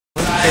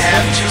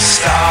have to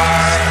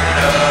start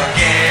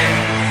again.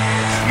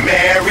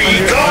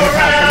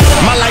 Merry-go-round.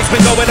 My life's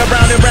been going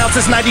around and round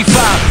since 95.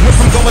 Went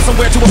from going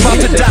somewhere to about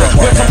to die.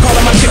 Went from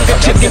calling my chick a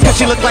chicken cause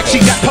she look like she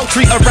got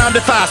poultry around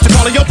her thighs, to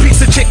calling your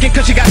piece of chicken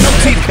cause she got no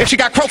teeth and she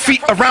got crow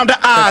feet around her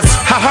eyes.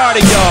 How hard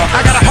are y'all?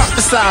 I got a heart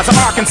the size of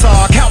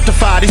Arkansas. Count to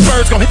 5. These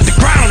birds gon' hit the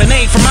ground and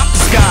they ain't from out the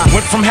sky.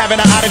 Went from having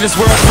an out of this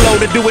world flow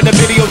to doing the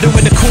video,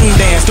 doing the coon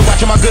dance, to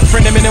watching my good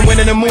friend Eminem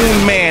winning the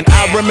moon man.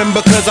 I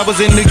remember cause I was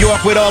in New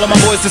York with all of my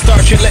boys to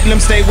start shit, letting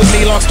them stay with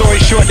me. Long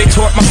story short, they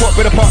tore up my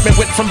corporate apartment.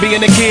 Went from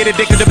being a kid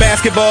addicted to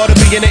basketball to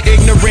being an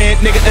ignorant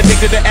nigga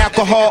addicted to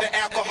alcohol.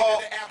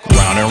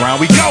 Round and round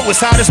we go. It's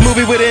how this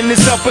movie within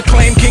this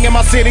self-proclaimed king of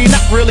my city.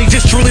 Not really,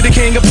 just truly the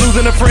king of blues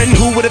and a friend.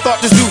 Who would have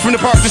thought this dude from the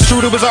park, this true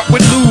to his art,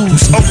 would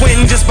lose or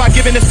win just by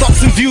giving his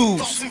thoughts and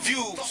views?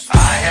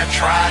 I have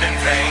tried in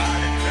vain,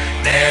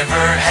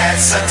 never had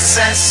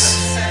success.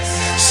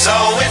 So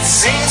it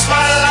seems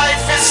my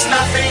life is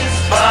nothing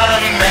but a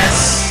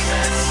mess.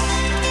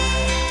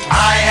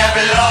 I have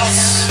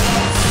lost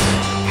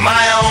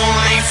my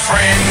only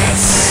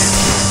friends.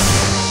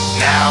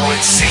 Now it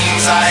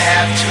seems I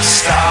have to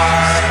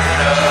start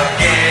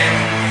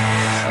again.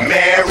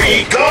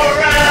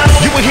 Merry-go-round.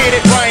 You would hear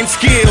that Ryan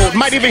skilled,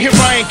 might even hear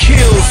Ryan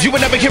kills. You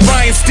would never hear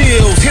Ryan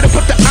stills. Here to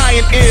put the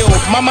iron ill.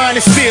 My mind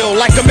is still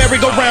like a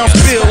merry-go-round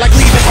spill, like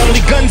leaving only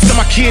guns to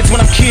my kids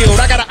when I'm killed.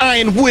 I got an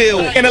iron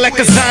will,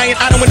 intellect is Zion.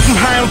 I done went from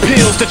high on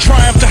pills to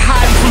triumph to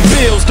hiding from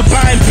bills to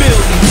buying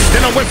buildings.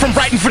 Then I went from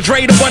writing for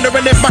Dre to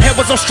wondering if my head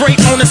was on straight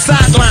on the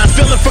sideline,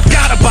 feeling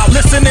forgot about,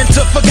 listening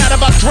to forgot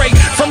about Drake.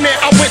 From there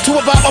I went to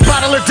about a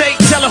bottle a day,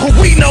 telling who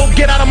we know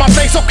get out of my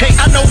face. Okay,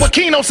 I know what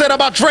Keno said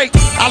about Drake.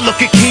 I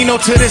look at Keno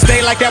to this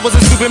day like that was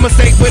a stupid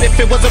mistake. But if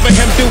it wasn't for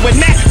him doing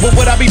that, what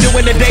would I be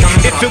doing today?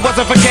 If it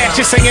wasn't for Cash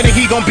just saying that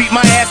he gon' beat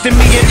my ass, then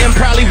me and him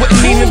probably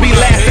wouldn't even be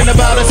laughing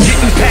about us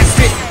getting past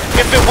it.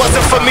 If it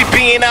wasn't for me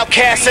being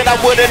outcasted, I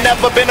would've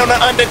never been on the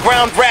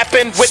underground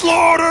rapping with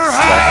Slaughterhouse.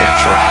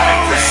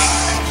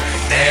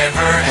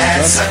 Never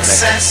had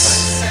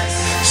success.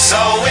 So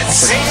it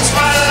seems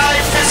my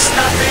life is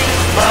nothing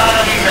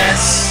but a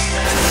mess.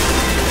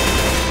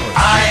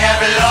 I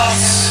have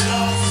lost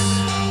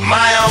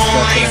my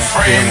only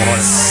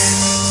friends.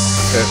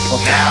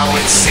 Now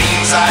it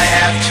seems I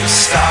have to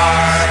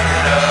start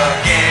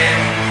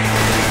again.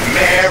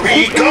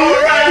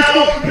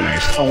 Merry-go-round.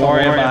 Don't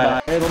worry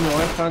about it. On the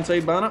left-hand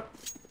side banner.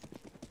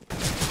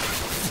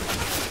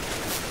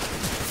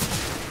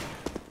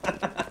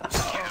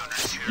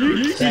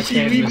 You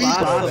cheeky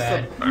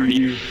bastard. Are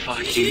you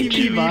fucking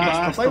kidding me?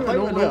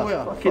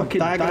 Fucking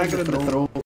dagger in the throat.